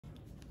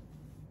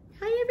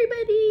Hi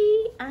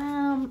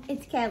everybody,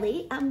 it's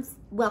Kelly.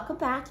 Welcome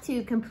back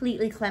to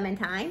Completely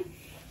Clementine.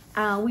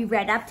 We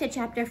read up to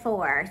chapter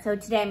 4, so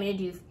today I'm going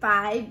to do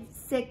 5,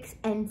 6,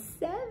 and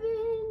 7.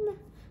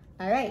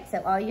 All right,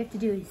 so all you have to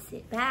do is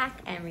sit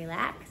back and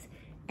relax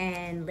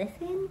and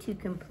listen to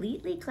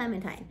Completely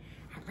Clementine.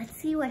 And let's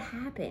see what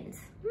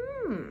happens.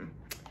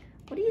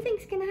 What do you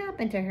think's going to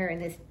happen to her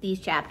in these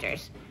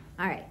chapters?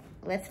 All right,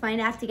 let's find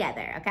out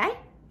together, okay?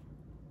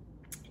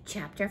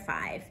 Chapter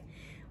 5.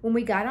 When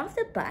we got off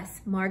the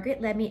bus, Margaret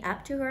led me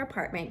up to her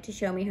apartment to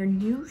show me her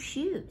new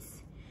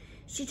shoes.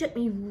 She took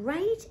me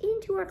right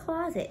into her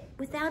closet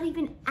without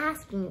even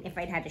asking if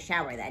I'd had a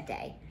shower that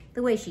day,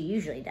 the way she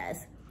usually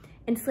does,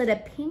 and slid a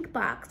pink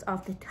box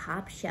off the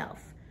top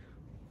shelf.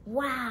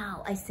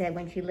 "Wow," I said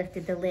when she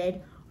lifted the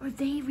lid. "Are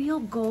they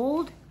real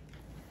gold?"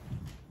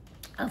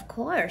 "Of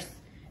course.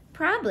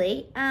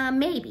 Probably.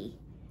 Maybe."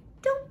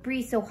 "Don't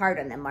breathe so hard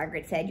on them,"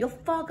 Margaret said. "You'll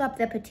fog up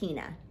the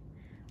patina."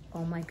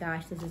 Oh my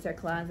gosh, this is her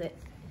closet.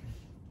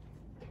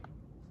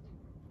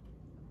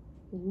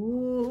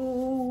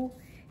 Ooh.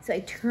 So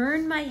I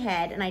turned my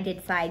head and I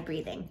did side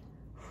breathing.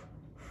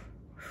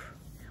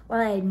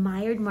 While I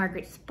admired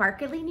Margaret's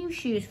sparkly new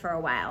shoes for a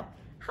while.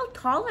 "How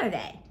tall are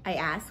they?" I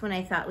asked when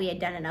I thought we had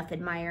done enough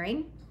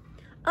admiring.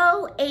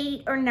 "Oh,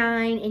 8 or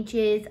 9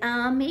 inches,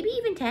 maybe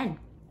even 10.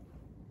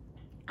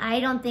 "I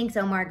don't think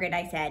so, Margaret,"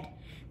 I said.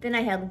 Then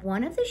I held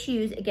one of the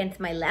shoes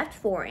against my left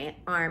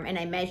forearm and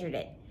I measured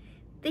it.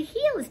 "The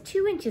heel is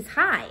 2 inches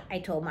high," I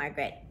told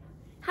Margaret.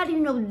 "How do you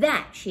know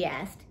that?" she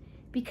asked.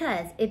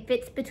 "Because it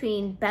fits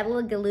between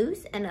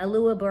Betelgeuse and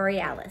Alua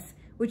Borealis,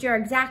 which are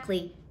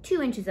exactly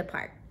 2 inches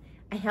apart."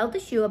 I held the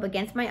shoe up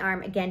against my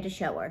arm again to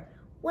show her.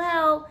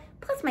 "Well,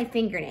 plus my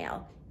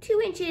fingernail. 2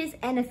 inches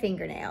and a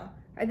fingernail.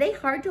 Are they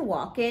hard to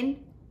walk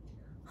in?"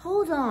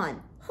 Hold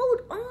on,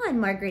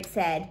 Margaret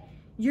said.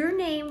 You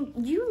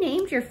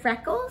named your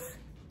freckles?"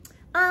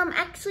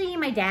 Actually,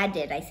 my dad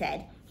did," I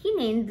said. "He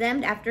named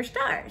them after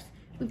stars.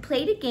 We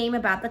played a game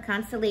about the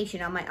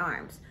constellation on my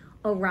arms.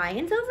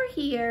 Orion's over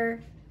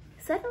here."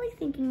 Suddenly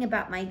thinking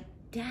about my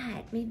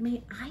dad made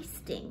my eyes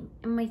sting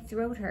and my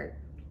throat hurt.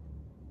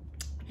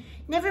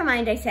 "Never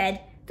mind," I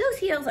said. "Those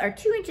heels are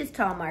 2 inches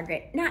tall,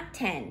 Margaret, not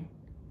 10.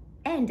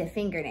 And a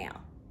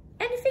fingernail."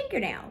 "And a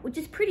fingernail, which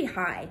is pretty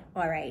high."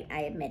 "All right,"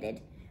 I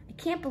admitted. "I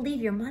can't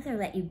believe your mother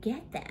let you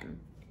get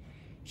them."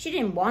 "She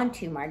didn't want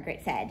to,"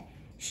 Margaret said.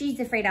 "She's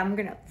afraid I'm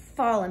gonna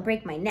fall and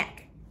break my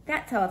neck.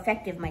 That's how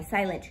effective my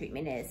silent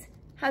treatment is.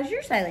 How's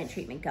your silent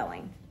treatment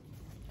going?"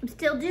 "I'm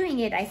still doing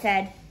it," I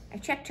said. I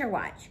checked her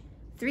watch.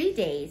 3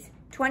 days,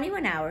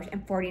 21 hours,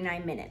 and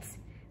 49 minutes.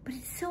 But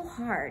it's so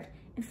hard.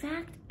 In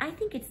fact, I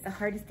think it's the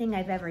hardest thing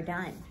I've ever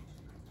done.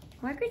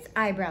 Margaret's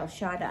eyebrows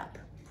shot up.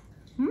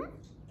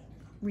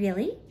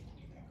 Really?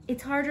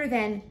 It's harder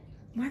than...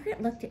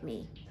 Margaret looked at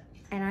me,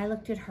 and I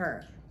looked at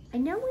her. I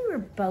know we were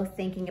both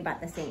thinking about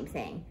the same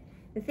thing.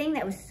 The thing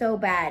that was so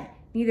bad,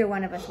 neither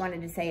one of us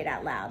wanted to say it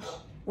out loud.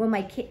 Well,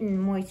 my kitten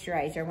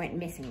moisturizer went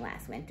missing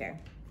last winter.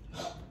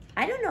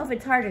 "I don't know if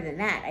it's harder than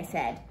that," I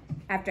said,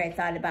 after I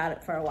thought about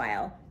it for a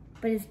while,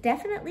 "but it's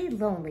definitely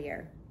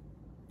lonelier.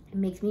 It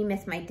makes me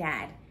miss my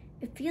dad.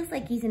 It feels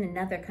like he's in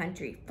another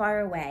country, far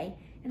away,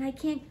 and I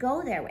can't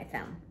go there with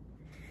him."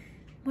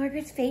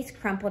 Margaret's face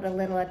crumpled a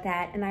little at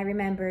that, and I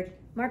remembered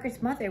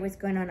Margaret's mother was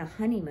going on a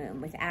honeymoon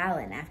with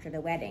Alan after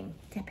the wedding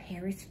to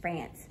Paris,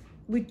 France,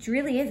 which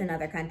really is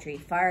another country,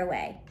 far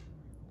away.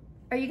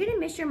 "Are you going to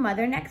miss your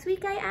mother next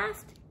week?" I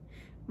asked.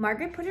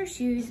 Margaret put her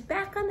shoes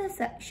back on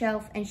the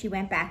shelf and she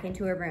went back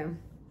into her room.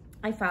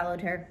 I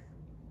followed her.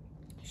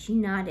 She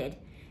nodded.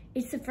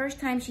 "It's the first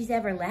time she's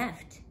ever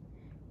left."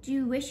 "Do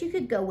you wish you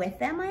could go with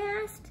them?"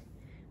 I asked.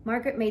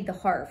 Margaret made the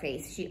horror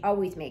face she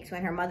always makes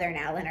when her mother and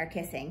Alan are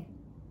kissing.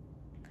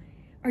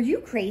 "Are you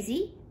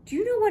crazy? Do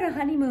you know what a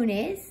honeymoon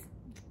is?"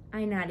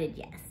 I nodded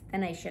yes.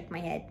 Then I shook my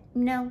head.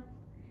 "No."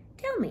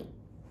 "Tell me."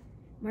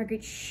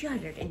 Margaret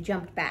shuddered and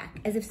jumped back,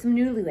 as if some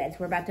newlyweds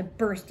were about to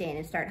burst in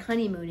and start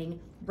honeymooning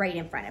right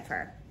in front of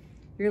her.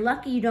 "You're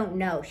lucky you don't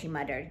know," she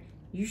muttered.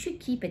 "You should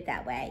keep it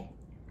that way."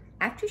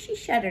 After she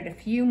shuddered a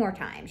few more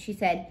times, she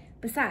said,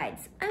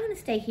 "Besides, I want to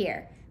stay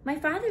here. My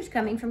father's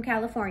coming from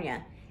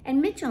California,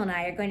 and Mitchell and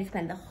I are going to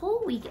spend the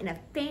whole week in a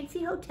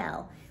fancy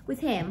hotel with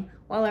him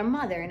while our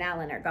mother and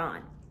Alan are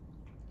gone.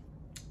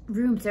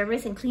 Room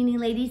service and cleaning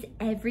ladies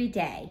every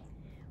day."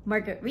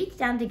 Margaret reached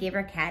down to give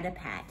her cat a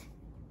pat.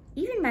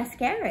 "Even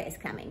mascara is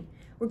coming.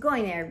 We're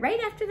going there right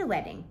after the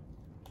wedding."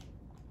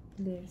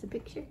 There's a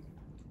picture.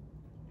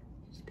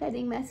 She's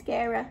petting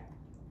Mascara.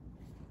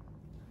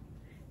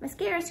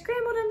 Mascara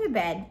scrambled under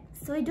bed,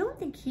 so I don't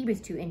think he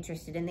was too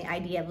interested in the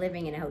idea of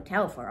living in a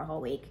hotel for a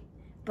whole week.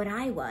 But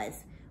I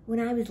was. When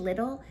I was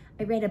little,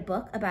 I read a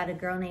book about a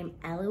girl named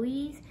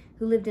Eloise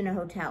who lived in a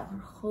hotel her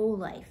whole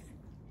life.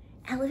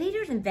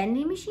 Elevators and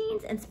vending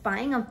machines and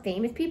spying on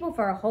famous people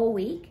for a whole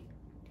week?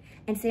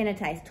 And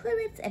sanitized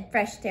toilets and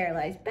fresh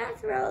sterilized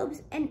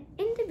bathrobes and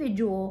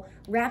individual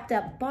wrapped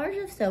up bars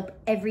of soap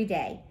every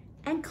day.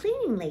 And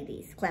cleaning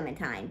ladies,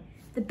 Clementine.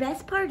 The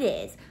best part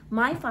is,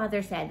 my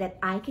father said that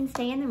I can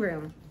stay in the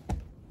room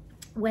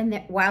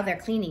while they're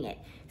cleaning it,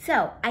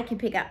 so I can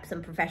pick up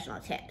some professional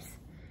tips.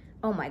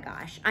 Oh my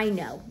gosh, I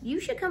know. You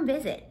should come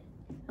visit.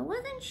 I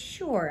wasn't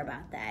sure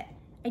about that.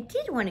 I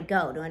did want to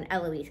go to an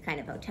Eloise kind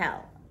of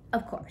hotel,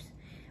 of course.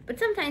 But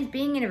sometimes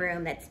being in a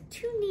room that's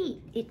too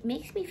neat, it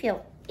makes me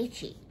feel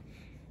itchy.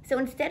 So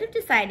instead of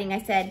deciding,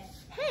 I said,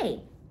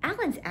 hey,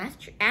 Alan's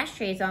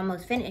ashtray is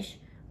almost finished.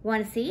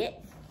 Want to see it?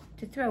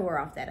 To throw her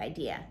off that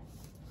idea.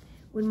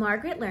 When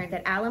Margaret learned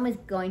that Alan was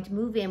going to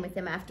move in with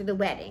them after the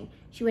wedding,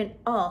 she went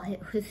all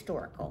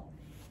historical.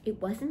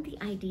 It wasn't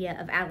the idea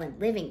of Alan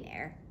living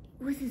there.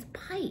 It was his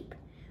pipe.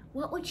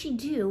 What would she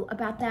do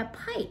about that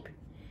pipe?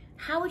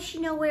 How would she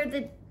know where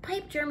the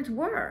pipe germs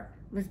were?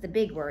 Was the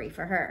big worry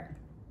for her.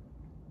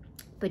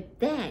 But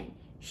then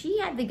she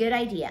had the good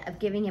idea of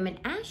giving him an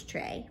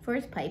ashtray for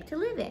his pipe to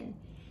live in.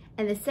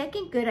 And the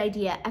second good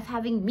idea of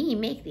having me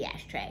make the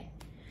ashtray.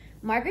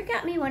 Margaret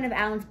got me one of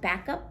Alan's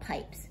backup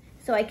pipes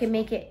so I could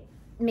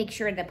make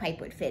sure the pipe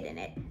would fit in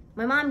it.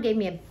 My mom gave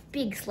me a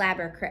big slab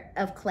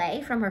of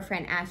clay from her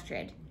friend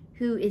Astrid,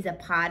 who is a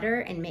potter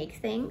and makes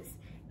things,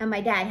 and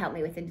my dad helped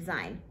me with the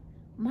design.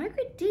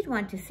 Margaret did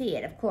want to see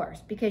it, of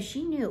course, because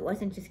she knew it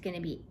wasn't just going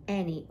to be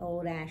any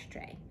old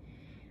ashtray.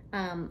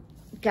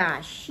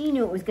 Gosh, she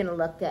knew it was going to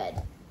look good.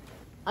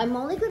 I'm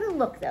only going to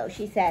look, though,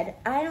 she said.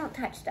 I don't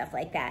touch stuff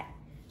like that.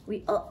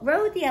 We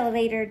rode the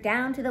elevator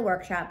down to the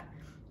workshop,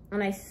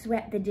 and I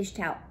swept the dish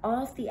towel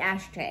off the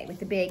ashtray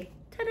with a big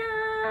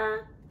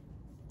ta-da!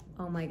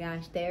 Oh my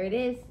gosh, there it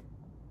is.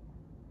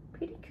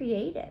 Pretty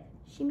creative.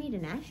 She made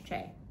an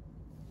ashtray.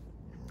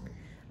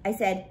 I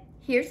said,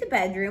 here's the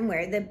bedroom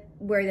where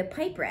the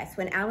pipe rests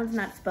when Alan's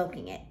not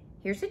smoking it.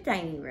 Here's the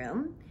dining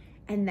room,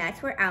 and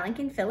that's where Alan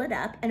can fill it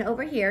up, and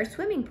over here,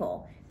 swimming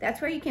pool. That's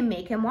where you can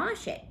make him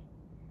wash it.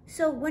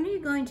 So when are you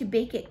going to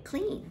bake it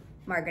clean?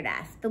 Margaret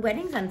asked. The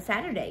wedding's on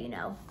Saturday, you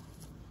know.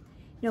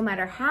 No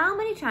matter how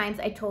many times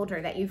I told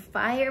her that you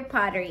fire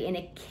pottery in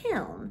a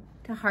kiln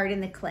to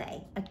harden the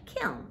clay, a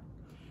kiln,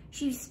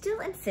 she still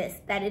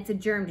insists that it's a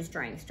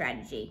germ-destroying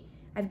strategy.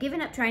 I've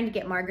given up trying to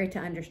get Margaret to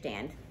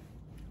understand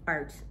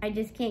art. I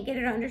just can't get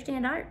her to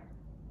understand art.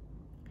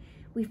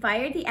 We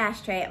fired the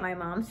ashtray at my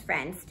mom's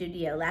friend's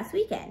studio last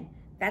weekend.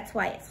 That's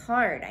why it's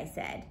hard, I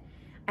said.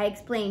 I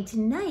explained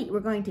tonight we're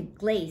going to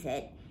glaze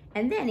it,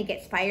 and then it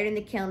gets fired in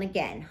the kiln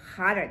again,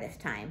 hotter this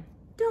time.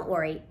 Don't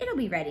worry, it'll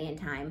be ready in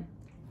time.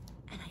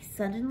 And I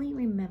suddenly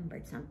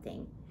remembered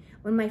something.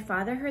 When my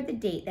father heard the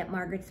date that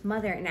Margaret's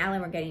mother and Alan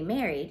were getting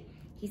married,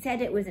 he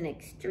said it was an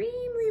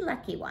extremely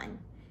lucky one.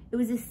 It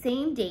was the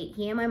same date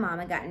he and my mom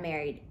had gotten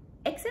married,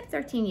 except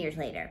 13 years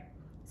later.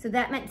 So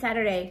that meant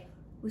Saturday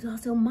was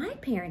also my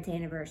parents'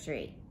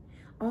 anniversary.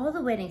 All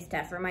the wedding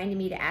stuff reminded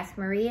me to ask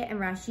Maria and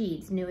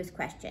Rashid's newest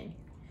question.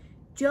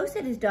 Joe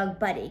said his dog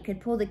Buddy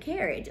could pull the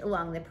carriage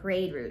along the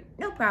parade route,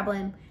 no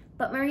problem,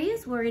 but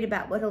Maria's worried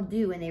about what he'll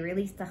do when they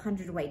release the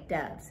 100 white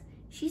doves.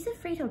 She's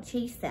afraid he'll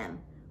chase them.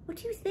 What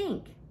do you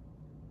think?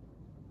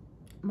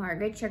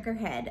 Margaret shook her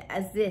head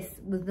as this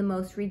was the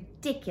most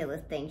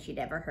ridiculous thing she'd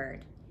ever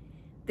heard.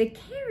 The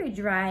carriage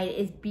ride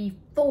is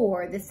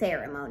before the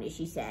ceremony,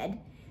 she said.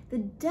 The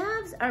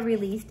doves are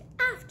released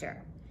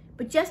after.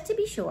 But just to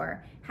be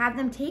sure, have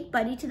them take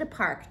Buddy to the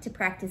park to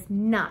practice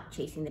not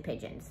chasing the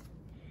pigeons.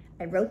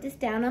 I wrote this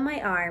down on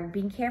my arm,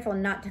 being careful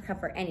not to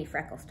cover any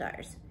freckle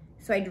stars,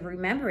 so I'd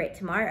remember it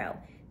tomorrow.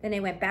 Then I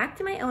went back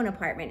to my own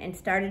apartment and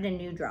started a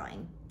new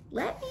drawing.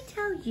 Let me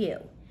tell you,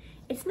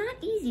 it's not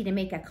easy to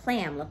make a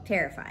clam look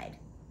terrified.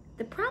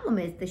 The problem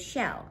is the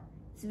shell.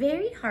 It's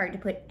very hard to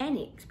put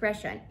any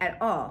expression at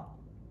all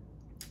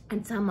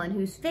on someone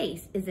whose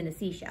face isn't a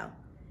seashell.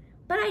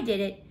 But I did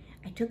it.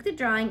 I took the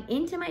drawing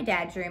into my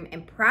dad's room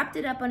and propped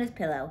it up on his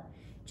pillow.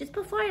 Just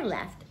before I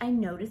left, I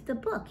noticed the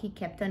book he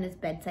kept on his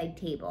bedside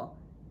table,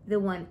 the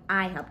one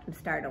I helped him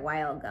start a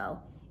while ago.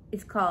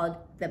 It's called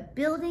The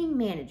Building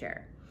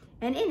Manager,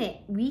 and in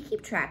it, we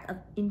keep track of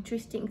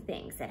interesting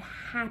things that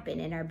happen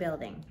in our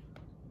building.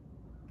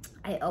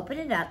 I opened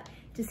it up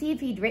to see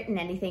if he'd written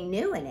anything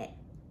new in it.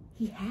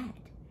 He had.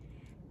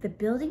 The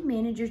building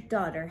manager's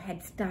daughter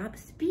had stopped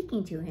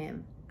speaking to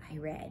him, I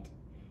read.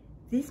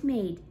 This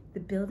made the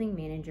building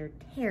manager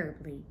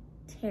terribly,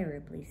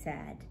 terribly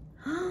sad.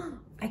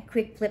 I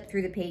quick flipped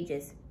through the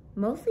pages.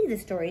 Mostly the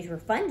stories were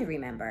fun to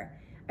remember.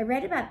 I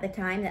read about the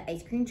time the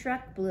ice cream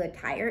truck blew a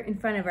tire in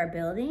front of our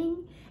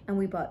building, and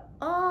we bought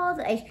all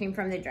the ice cream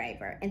from the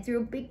driver and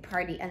threw a big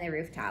party on the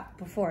rooftop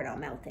before it all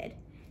melted.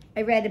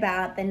 I read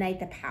about the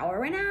night the power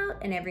went out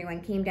and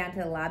everyone came down to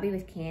the lobby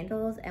with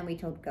candles and we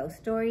told ghost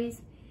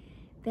stories.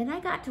 Then I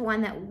got to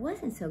one that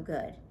wasn't so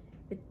good.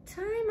 The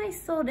time I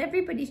sold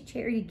everybody's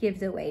charity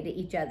giveaways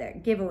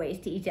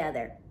to each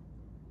other.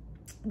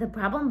 The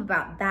problem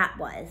about that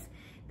was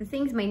the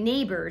things my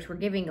neighbors were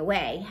giving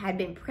away had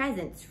been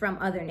presents from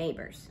other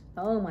neighbors.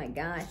 Oh my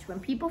gosh, when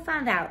people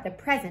found out the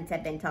presents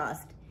had been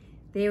tossed,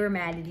 they were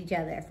mad at each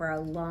other for a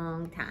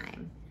long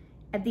time.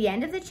 At the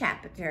end of the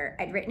chapter,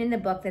 I'd written in the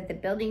book that the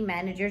building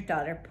manager's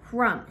daughter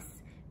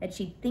promised that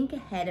she'd think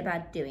ahead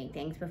about doing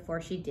things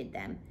before she did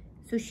them,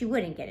 so she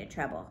wouldn't get in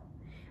trouble.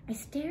 I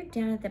stared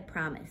down at the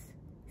promise.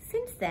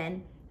 Since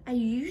then, I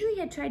usually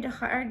had tried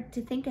hard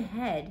to think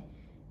ahead,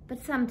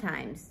 but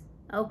sometimes,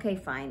 okay,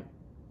 fine,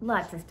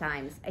 lots of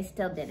times, I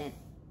still didn't.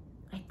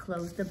 I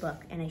closed the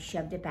book and I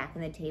shoved it back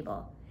on the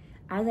table.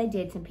 As I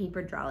did, some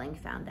paper drawings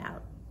found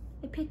out.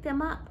 I picked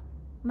them up.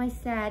 My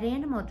sad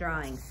animal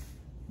drawings.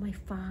 My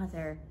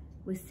father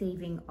was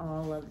saving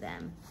all of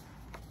them.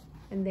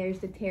 And there's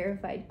the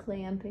terrified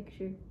clam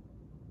picture.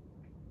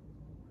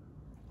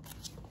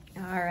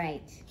 All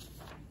right,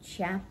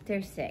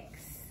 chapter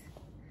 6.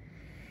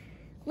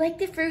 Like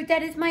the fruit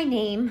that is my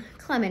name,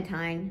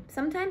 Clementine,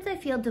 sometimes I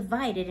feel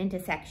divided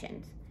into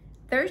sections.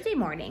 Thursday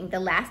morning, the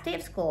last day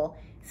of school,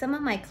 some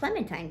of my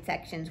Clementine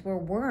sections were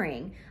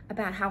worrying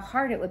about how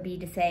hard it would be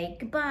to say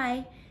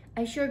goodbye.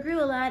 I sure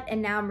grew a lot,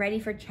 and now I'm ready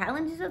for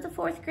challenges of the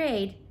 4th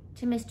grade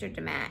to Mr.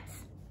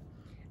 DeMatteis.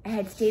 I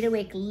had stayed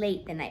awake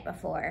late the night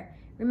before,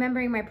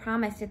 remembering my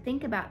promise to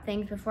think about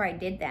things before I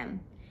did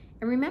them,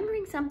 and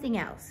remembering something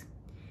else.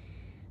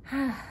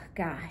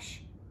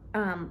 Gosh,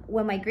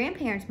 when my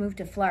grandparents moved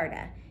to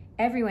Florida,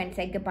 everyone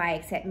said goodbye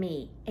except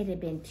me. It had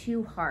been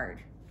too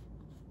hard.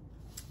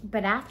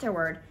 But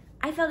afterward,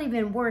 I felt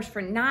even worse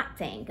for not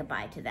saying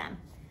goodbye to them.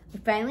 I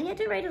finally had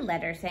to write a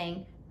letter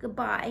saying,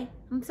 goodbye,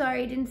 I'm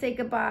sorry I didn't say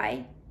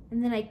goodbye.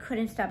 And then I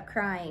couldn't stop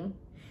crying.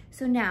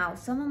 So now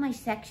some of my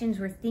sections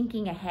were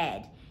thinking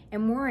ahead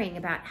and worrying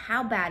about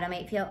how bad I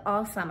might feel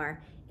all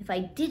summer if I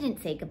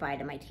didn't say goodbye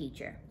to my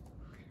teacher.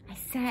 I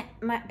sat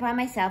by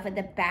myself at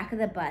the back of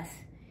the bus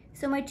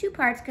so my 2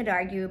 parts could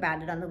argue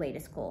about it on the way to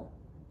school.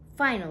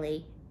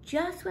 Finally,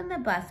 just when the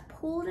bus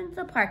pulled into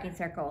the parking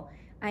circle,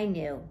 I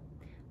knew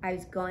I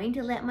was going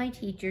to let my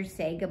teacher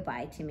say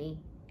goodbye to me,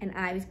 and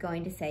I was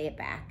going to say it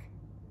back.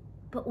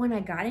 But when I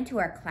got into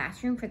our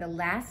classroom for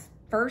the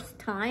first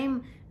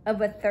time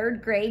of a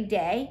 3rd grade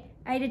day,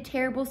 I had a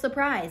terrible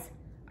surprise.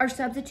 Our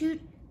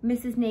substitute,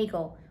 Mrs.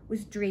 Nagel,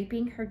 was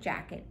draping her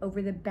jacket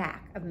over the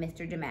back of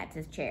Mr.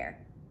 DeMatteis' chair.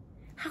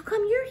 How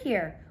come you're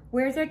here?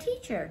 Where's our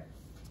teacher?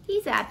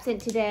 He's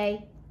absent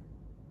today.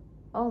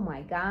 Oh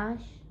my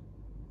gosh.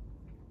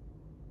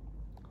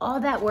 All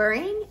that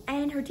worrying,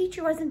 and her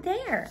teacher wasn't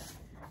there.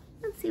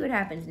 Let's see what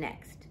happens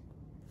next.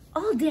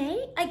 All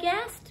day, I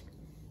guessed.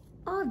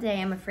 All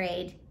day, I'm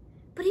afraid.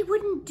 But he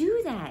wouldn't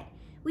do that.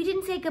 We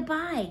didn't say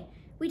goodbye.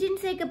 We didn't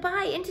say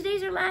goodbye, and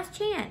today's our last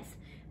chance.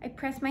 I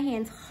pressed my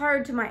hands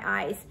hard to my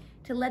eyes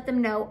to let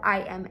them know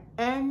I am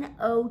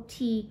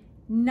N-O-T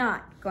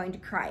not going to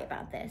cry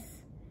about this.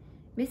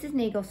 Mrs.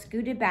 Nagel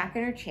scooted back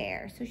in her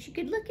chair so she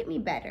could look at me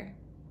better.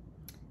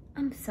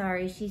 I'm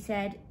sorry, she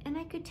said, and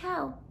I could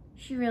tell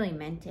she really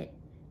meant it,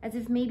 as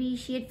if maybe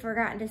she had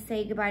forgotten to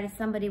say goodbye to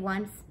somebody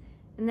once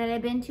and that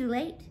I'd been too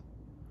late.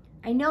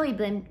 I know he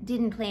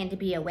didn't plan to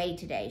be away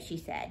today, she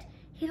said.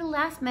 He had a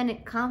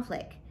last-minute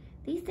conflict.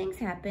 These things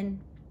happen.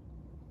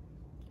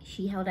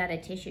 She held out a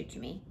tissue to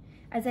me.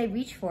 As I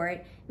reached for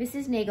it,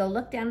 Mrs. Nagel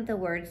looked down at the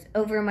words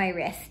over my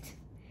wrist.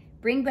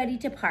 Bring Buddy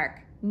to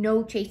park.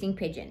 No chasing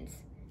pigeons.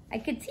 I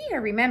could see her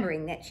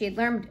remembering that she had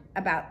learned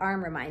about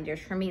arm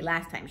reminders from me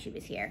last time she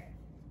was here.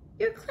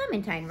 You're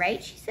Clementine,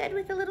 right? She said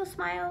with a little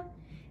smile.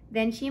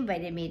 Then she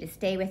invited me to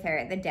stay with her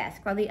at the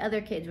desk while the other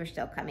kids were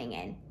still coming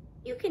in.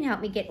 You can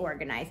help me get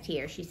organized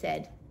here, she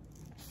said.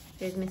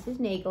 There's Mrs.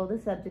 Nagel, the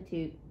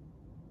substitute.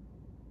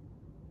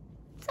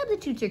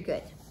 Substitutes are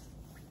good.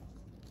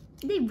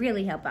 They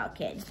really help out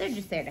kids. They're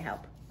just there to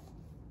help.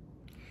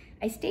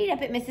 I stayed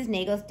up at Mrs.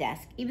 Nagel's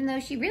desk, even though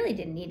she really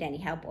didn't need any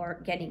help or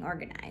getting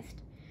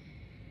organized.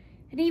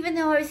 And even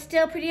though I was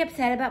still pretty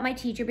upset about my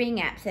teacher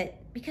being absent,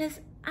 because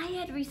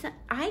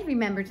I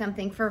remembered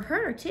something for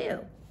her too.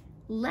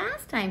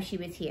 Last time she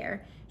was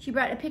here, she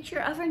brought a picture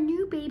of her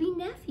new baby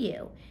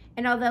nephew.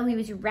 And although he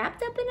was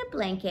wrapped up in a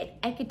blanket,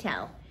 I could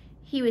tell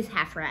he was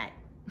half rat.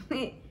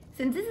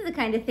 Since this is the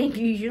kind of thing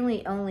you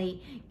usually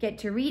only get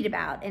to read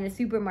about in a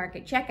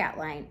supermarket checkout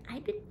line,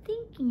 I've been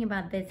thinking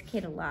about this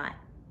kid a lot.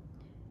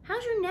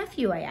 How's your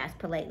nephew? I asked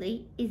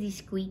politely. Is he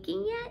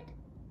squeaking yet?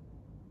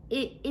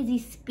 Is he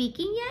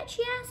speaking yet?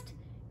 She asked.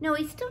 No,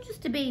 he's still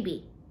just a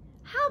baby.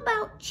 How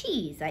about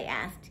cheese? I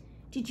asked.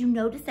 Did you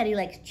notice that he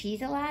likes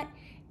cheese a lot?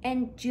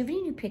 And do you have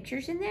any new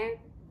pictures in there?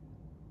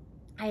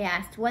 I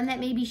asked, one that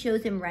maybe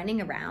shows him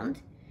running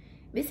around.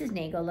 Mrs.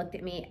 Nagel looked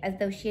at me as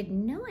though she had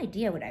no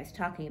idea what I was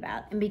talking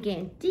about and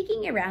began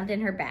digging around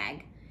in her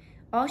bag.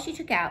 All she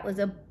took out was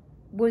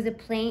a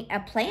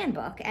plan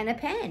book and a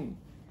pen.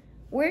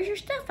 Where's your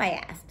stuff? I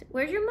asked.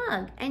 Where's your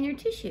mug and your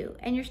tissue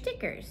and your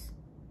stickers?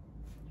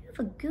 You have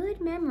a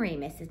good memory,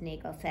 Mrs.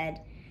 Nagel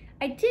said.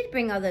 I did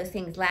bring all those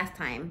things last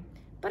time,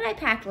 but I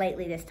packed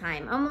lightly this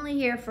time. I'm only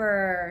here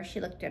for, she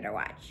looked at her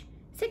watch,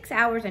 6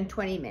 hours and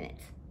 20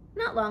 minutes.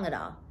 Not long at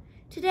all.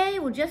 Today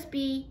will just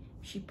be,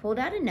 she pulled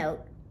out a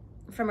note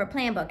from her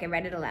plan book and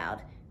read it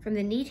aloud. From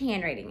the neat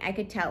handwriting, I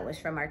could tell it was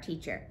from our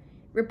teacher.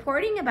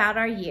 Reporting about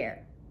our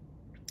year.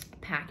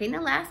 Packing the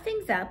last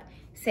things up,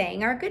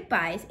 saying our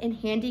goodbyes, and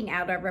handing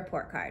out our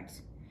report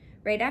cards.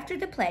 Right after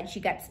the pledge, she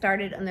got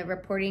started on the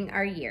reporting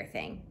our year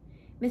thing.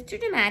 Mr.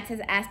 DeMatteis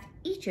has asked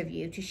each of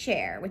you to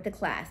share with the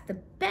class the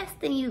best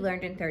thing you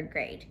learned in 3rd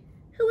grade.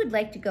 Who would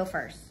like to go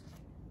first?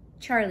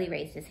 Charlie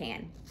raised his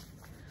hand.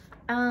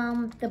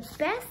 The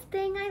best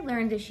thing I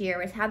learned this year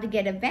was how to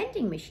get a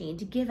vending machine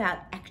to give out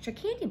extra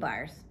candy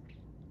bars.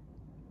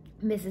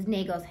 Mrs.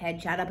 Nagel's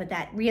head shot up at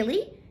that.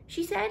 Really?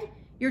 She said.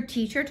 Your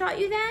teacher taught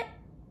you that?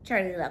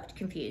 Charlie looked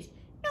confused.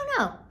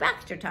 No,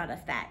 Baxter taught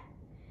us that.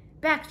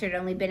 Baxter had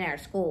only been at our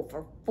school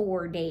for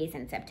 4 days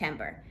in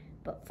September.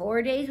 But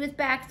 4 days with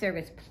Baxter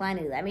was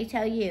plenty, let me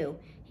tell you.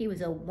 He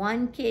was a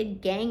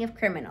one-kid gang of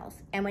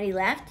criminals. And when he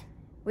left,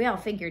 we all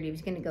figured he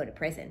was going to go to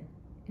prison.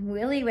 And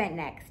Willie went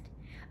next.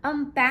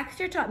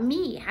 Baxter taught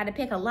me how to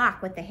pick a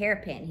lock with the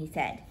hairpin, he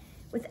said,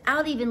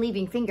 without even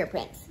leaving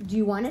fingerprints. Do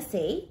you want to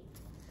see?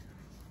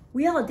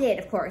 We all did,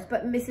 of course,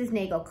 but Mrs.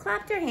 Nagel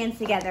clapped her hands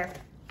together.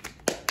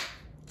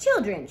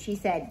 Children, she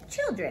said,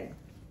 children.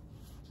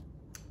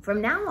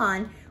 From now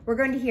on, we're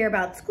going to hear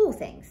about school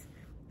things.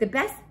 The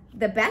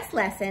best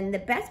lesson, the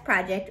best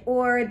project,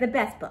 or the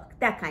best book,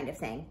 that kind of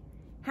thing.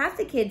 Half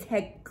the kids'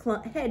 heads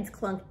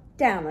clunked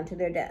down onto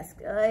their desk.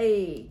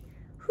 Ay.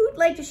 Who'd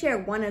like to share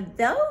one of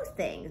those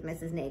things?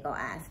 Mrs. Nagel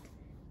asked.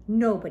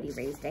 Nobody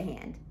raised a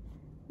hand.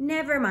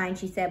 Never mind,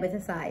 she said with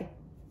a sigh.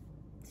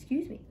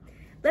 Excuse me.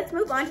 Let's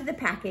move on to the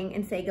packing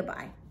and say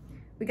goodbye.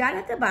 We got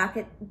out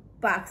the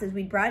boxes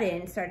we'd brought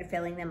in and started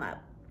filling them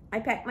up. I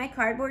packed my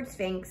cardboard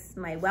sphinx,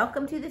 my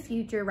Welcome to the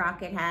Future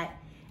rocket hat,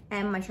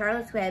 and my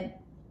Charlotte's Web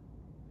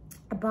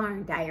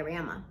barn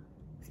diorama.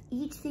 With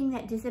each thing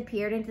that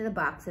disappeared into the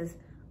boxes,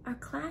 our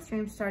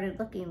classroom started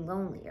looking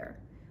lonelier.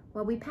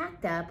 While we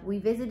packed up, we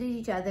visited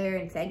each other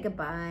and said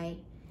goodbye,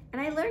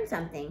 and I learned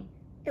something.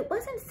 It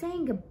wasn't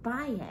saying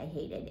goodbye I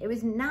hated. It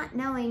was not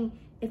knowing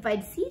if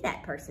I'd see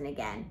that person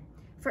again.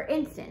 For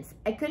instance,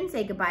 I couldn't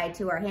say goodbye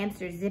to our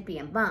hamsters Zippy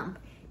and Bump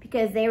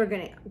because they were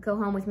going to go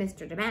home with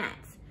Mr.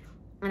 DeMatz,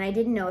 and I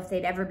didn't know if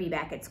they'd ever be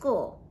back at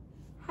school.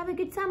 Have a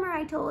good summer,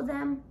 I told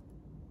them.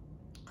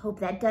 Hope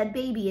that dud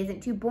baby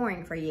isn't too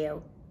boring for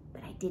you.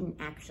 But I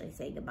didn't actually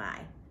say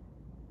goodbye.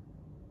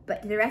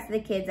 But to the rest of the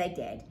kids, I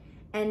did.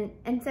 And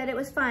said it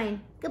was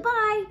fine.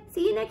 Goodbye,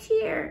 see you next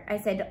year, I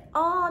said to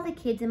all the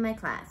kids in my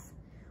class.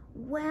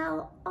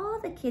 Well, all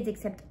the kids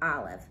except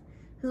Olive,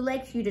 who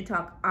likes you to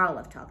talk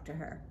Olive talk to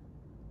her.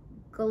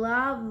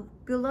 Gulava,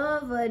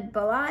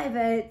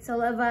 Baliva,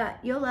 Solava,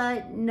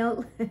 Yola,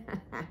 no,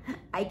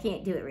 I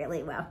can't do it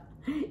really well.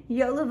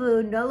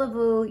 Yolavu,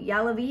 Nolavu,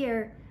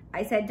 Yalavir,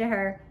 I said to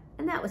her,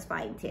 and that was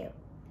fine too.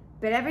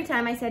 But every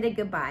time I said a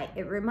goodbye,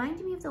 it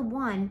reminded me of the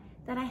one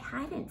that I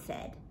hadn't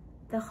said,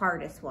 the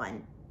hardest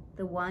one.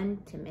 The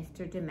one to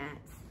Mr.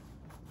 DeMatz.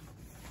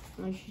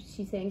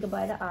 She's saying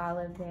goodbye to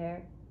Olive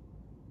there.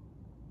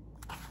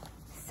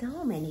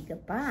 So many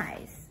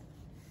goodbyes.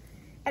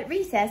 At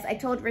recess, I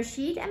told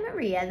Rashid and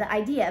Maria the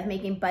idea of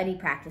making Buddy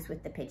practice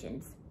with the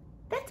pigeons.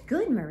 That's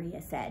good,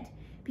 Maria said,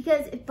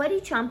 because if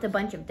Buddy chomped a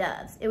bunch of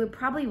doves, it would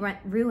probably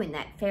ruin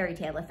that fairy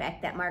tale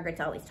effect that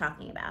Margaret's always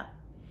talking about.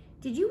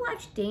 Did you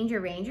watch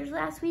Danger Rangers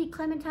last week,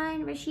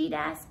 Clementine? Rashid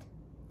asked.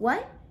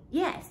 What?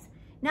 Yes.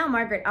 Now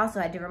Margaret also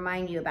had to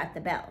remind you about the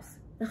bells.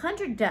 The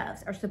 100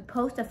 doves are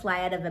supposed to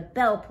fly out of a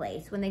bell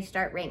place when they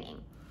start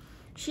ringing.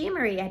 She and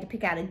Maria had to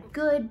pick out a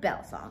good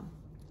bell song.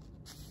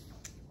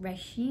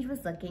 Rashid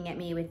was looking at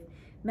me with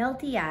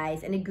melty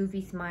eyes and a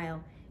goofy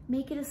smile.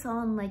 Make it a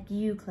song like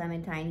you,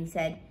 Clementine, he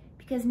said,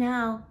 because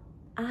now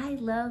I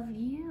love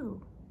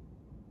you.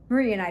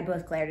 Maria and I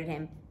both glared at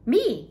him.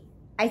 Me?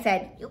 I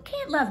said, you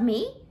can't love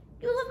me.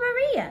 You love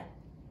Maria.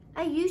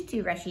 I used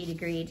to, Rashid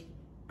agreed.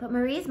 But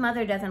Maria's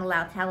mother doesn't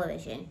allow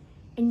television,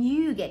 and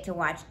you get to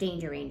watch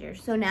Danger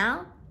Rangers. So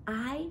now,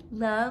 I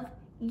love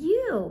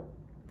you.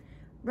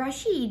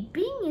 Rashid,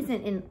 being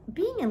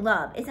in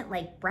love isn't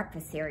like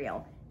breakfast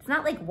cereal. It's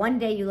not like one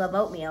day you love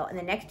oatmeal, and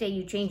the next day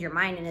you change your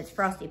mind and it's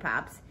Frosty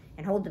Pops,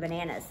 and hold the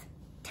bananas.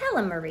 Tell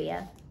him,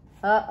 Maria.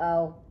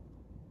 Uh-oh.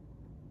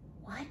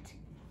 What?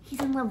 He's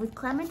in love with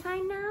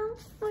Clementine now?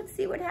 Let's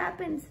see what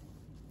happens.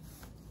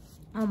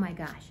 Oh my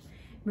gosh.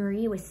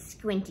 Maria was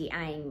squinty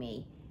eyeing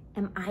me.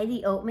 Am I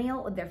the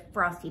oatmeal or the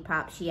Frosty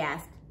Pops, she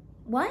asked.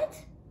 What?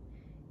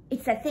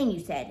 It's that thing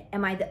you said.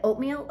 Am I the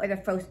oatmeal or the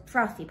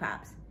Frosty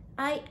Pops?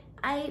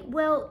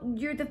 Well,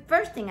 you're the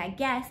first thing, I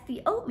guess,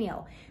 the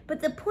oatmeal. But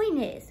the point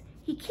is,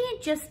 he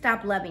can't just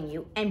stop loving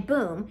you and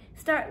boom,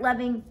 start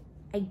loving.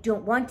 I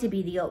don't want to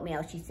be the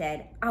oatmeal, she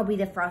said. I'll be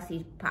the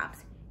Frosty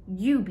Pops.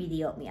 You be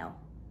the oatmeal.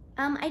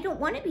 I don't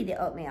want to be the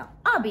oatmeal.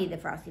 I'll be the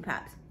Frosty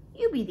Pops.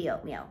 You be the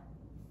oatmeal.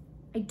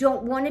 I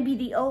don't want to be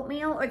the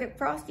oatmeal or the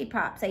Frosty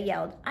Pops, I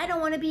yelled. I don't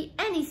want to be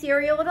any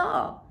cereal at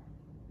all.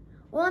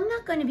 Well, I'm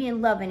not going to be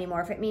in love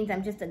anymore if it means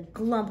I'm just a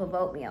glump of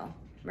oatmeal.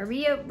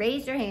 Maria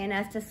raised her hand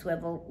as to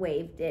swivel,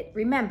 waved it.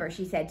 Remember,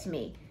 she said to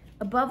me,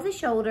 above the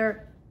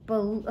shoulder,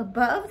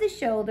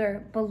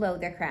 below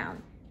their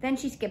crown. Then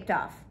she skipped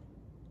off.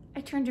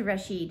 I turned to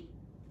Rashid.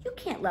 You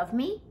can't love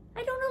me.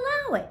 I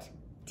don't allow it.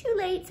 Too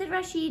late, said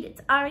Rashid.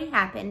 It's already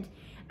happened.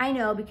 I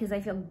know because I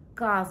feel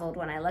gozzled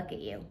when I look at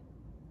you.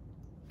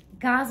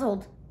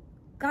 Gozzled.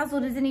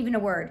 Gozzled isn't even a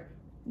word.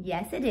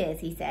 Yes, it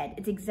is, he said.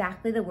 It's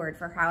exactly the word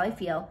for how I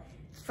feel,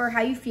 for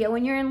how you feel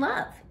when you're in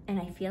love. And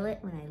I feel it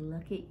when I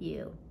look at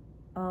you.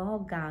 All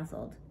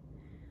gozzled.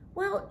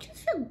 Well,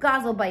 just feel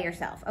gozled by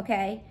yourself,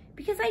 okay?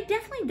 Because I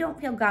definitely don't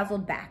feel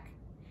gozled back.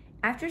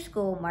 After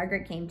school,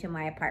 Margaret came to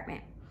my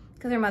apartment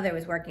because her mother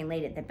was working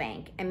late at the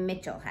bank and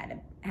Mitchell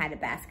had a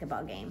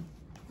basketball game.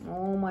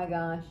 Oh my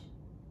gosh.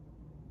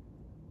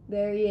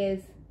 There he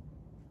is.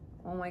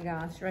 Oh my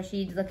gosh,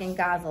 Rashid's looking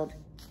gozled.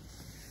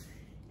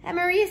 At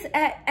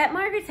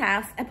Margaret's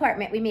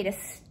apartment, we made a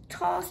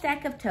tall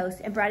stack of toast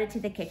and brought it to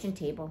the kitchen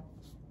table.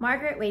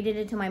 Margaret waited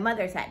until my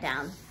mother sat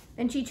down.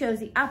 Then she chose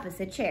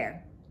the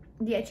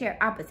chair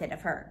opposite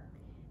of her.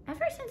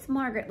 Ever since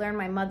Margaret learned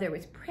my mother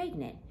was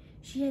pregnant,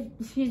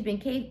 she's been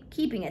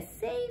keeping a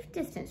safe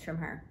distance from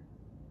her.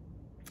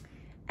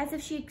 As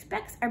if she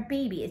expects our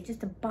baby is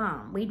just a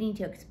bomb waiting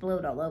to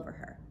explode all over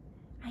her.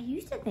 I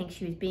used to think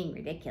she was being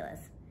ridiculous,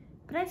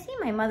 but I've seen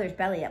my mother's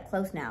belly up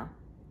close now,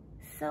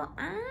 so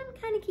I'm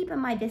kind of keeping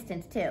my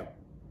distance too.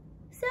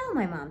 So,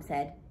 my mom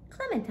said,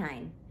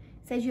 Clementine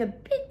says you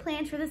have big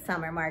plans for the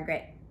summer,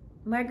 Margaret.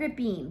 Margaret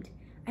beamed.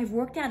 I've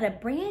worked out a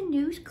brand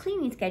new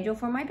cleaning schedule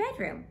for my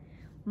bedroom.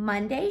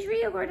 Mondays,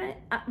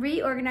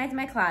 reorganize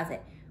my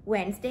closet.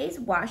 Wednesdays,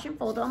 wash and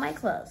fold all my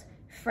clothes.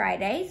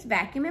 Fridays,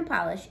 vacuum and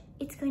polish.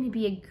 It's going to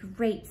be a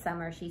great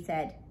summer, she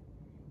said.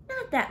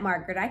 Not that,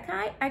 Margaret, I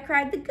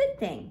cried. The good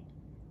thing.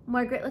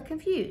 Margaret looked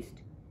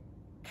confused.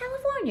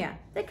 California,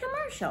 the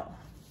commercial.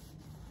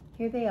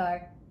 Here they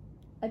are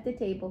at the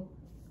table.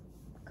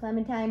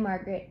 Clementine,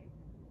 Margaret,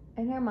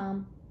 and her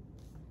mom.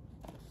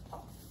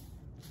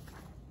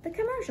 The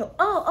commercial.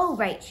 Oh,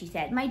 right, she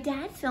said. My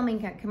dad's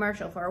filming a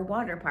commercial for a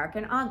water park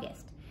in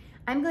August.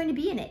 I'm going to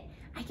be in it.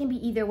 I can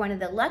be either one of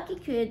the lucky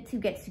kids who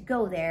gets to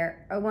go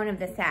there or one of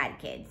the sad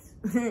kids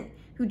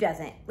who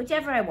doesn't,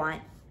 whichever I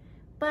want.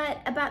 But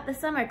about the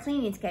summer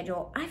cleaning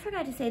schedule, I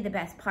forgot to say the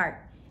best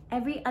part.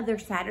 Every other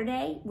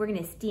Saturday, we're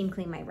going to steam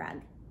clean my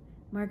rug.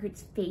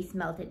 Margaret's face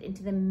melted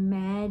into the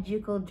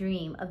magical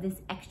dream of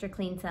this extra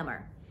clean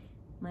summer.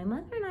 My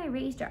mother and I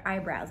raised our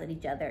eyebrows at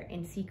each other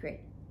in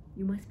secret.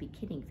 You must be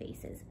kidding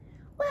faces.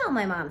 Well,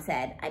 my mom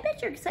said, I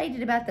bet you're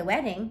excited about the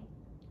wedding.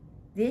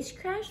 This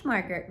crashed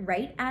Margaret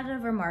right out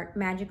of her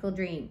magical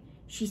dream.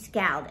 She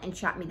scowled and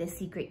shot me the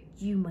secret,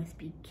 you must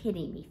be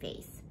kidding me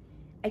face.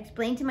 I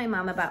explained to my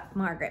mom about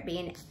Margaret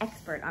being an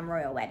expert on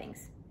royal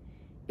weddings.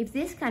 If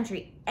this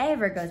country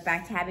ever goes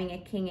back to having a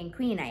king and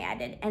queen, I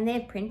added, and they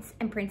have prince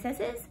and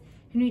princesses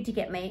who need to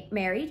get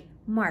married,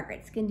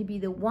 Margaret's going to be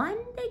the one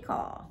they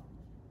call.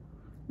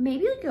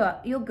 Maybe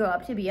you'll grow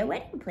up to be a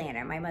wedding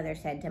planner, my mother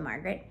said to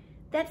Margaret.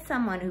 That's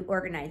someone who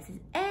organizes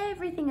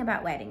everything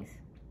about weddings.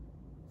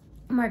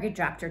 Margaret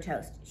dropped her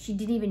toast. She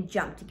didn't even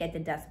jump to get the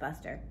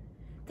dustbuster.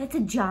 That's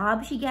a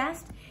job, she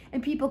gasped,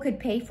 and people could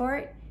pay for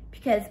it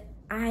because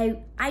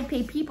I'd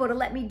pay people to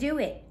let me do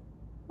it.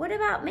 What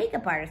about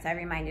makeup artists, I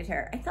reminded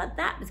her. I thought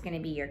that was going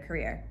to be your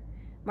career.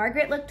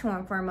 Margaret looked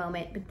torn for a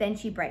moment, but then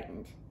she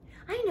brightened.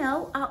 I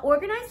know, I'll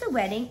organize the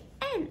wedding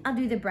and I'll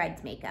do the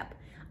bride's makeup.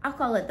 I'll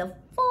call it the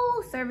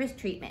full service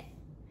treatment.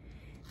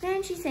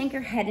 Then she sank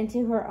her head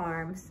into her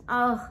arms.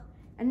 Oh,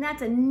 and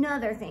that's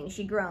another thing,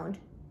 she groaned.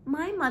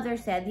 My mother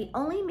said the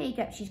only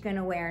makeup she's going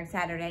to wear on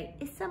Saturday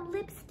is some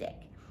lipstick,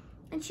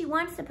 and she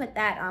wants to put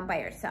that on by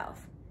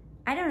herself.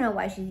 I don't know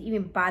why she's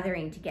even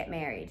bothering to get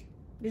married.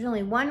 There's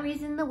only one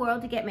reason in the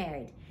world to get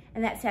married,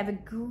 and that's to have a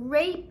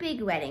great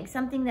big wedding,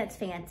 something that's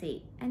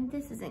fancy. And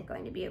this isn't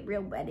going to be a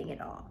real wedding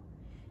at all.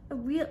 A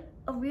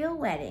real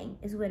wedding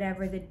is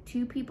whatever the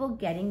two people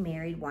getting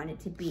married want it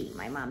to be,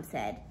 my mom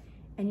said.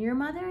 And your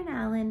mother and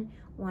Alan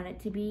want it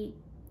to be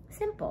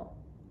simple.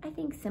 I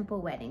think simple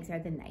weddings are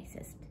the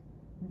nicest.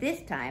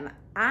 This time,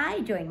 I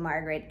joined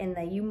Margaret in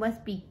the you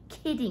must be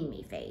kidding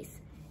me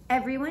face.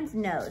 Everyone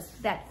knows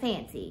that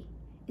fancy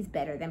is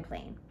better than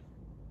plain.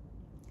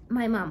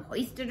 My mom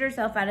hoisted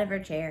herself out of her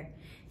chair.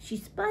 She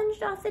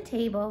sponged off the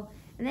table,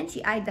 and then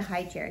she eyed the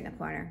high chair in the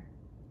corner.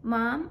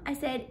 Mom, I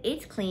said,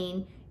 it's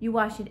clean. You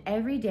wash it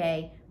every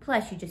day,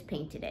 plus you just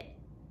painted it.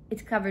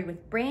 It's covered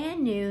with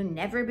brand new,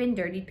 never been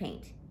dirtied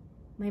paint.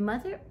 My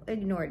mother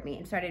ignored me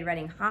and started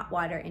running hot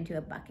water into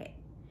a bucket.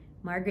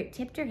 Margaret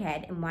tipped her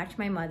head and watched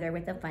my mother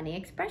with a funny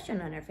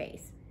expression on her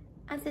face,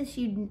 as if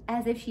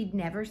she'd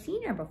never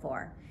seen her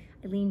before.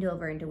 I leaned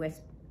over and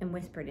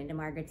whispered into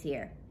Margaret's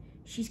ear.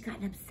 She's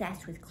gotten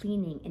obsessed with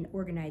cleaning and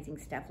organizing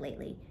stuff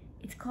lately.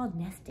 It's called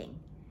nesting.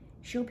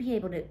 She'll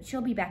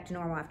be back to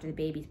normal after the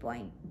baby's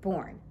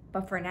born,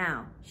 but for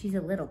now, she's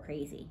a little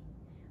crazy.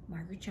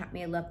 Margaret shot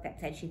me a look that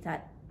said she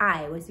thought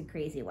I was the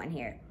crazy one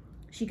here.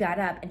 She got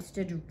up and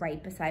stood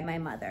right beside my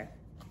mother.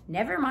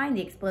 Never mind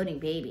the exploding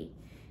baby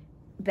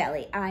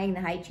belly, eyeing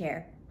the high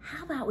chair.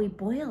 How about we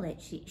boil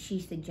it, she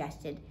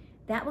suggested.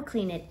 That will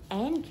clean it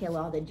and kill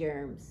all the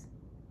germs.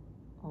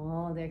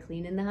 Oh, they're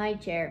cleaning the high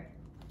chair.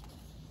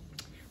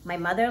 My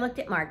mother looked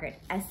at Margaret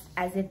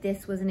as if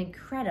this was an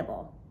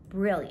incredible,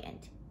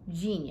 brilliant,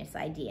 genius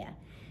idea.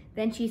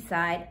 Then she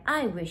sighed.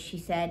 I wish, she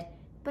said,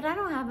 but I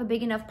don't have a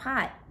big enough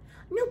pot.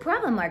 No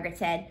problem, Margaret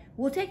said.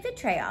 We'll take the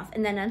tray off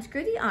and then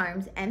unscrew the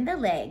arms and the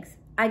legs.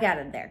 I got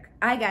out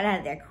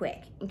of there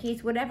quick in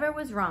case whatever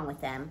was wrong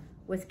with them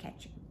was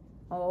catching.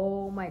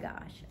 Oh my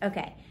gosh.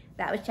 Okay,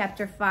 that was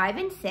chapter 5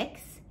 and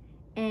 6.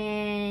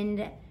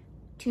 and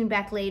tune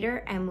back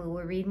later and we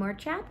will read more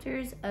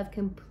chapters of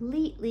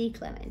Completely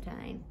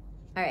Clementine.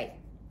 All right,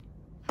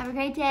 have a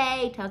great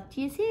day. Talk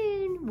to you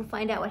soon. We'll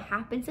find out what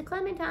happens to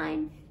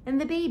Clementine and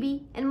the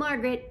baby and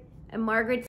Margaret. And Margaret's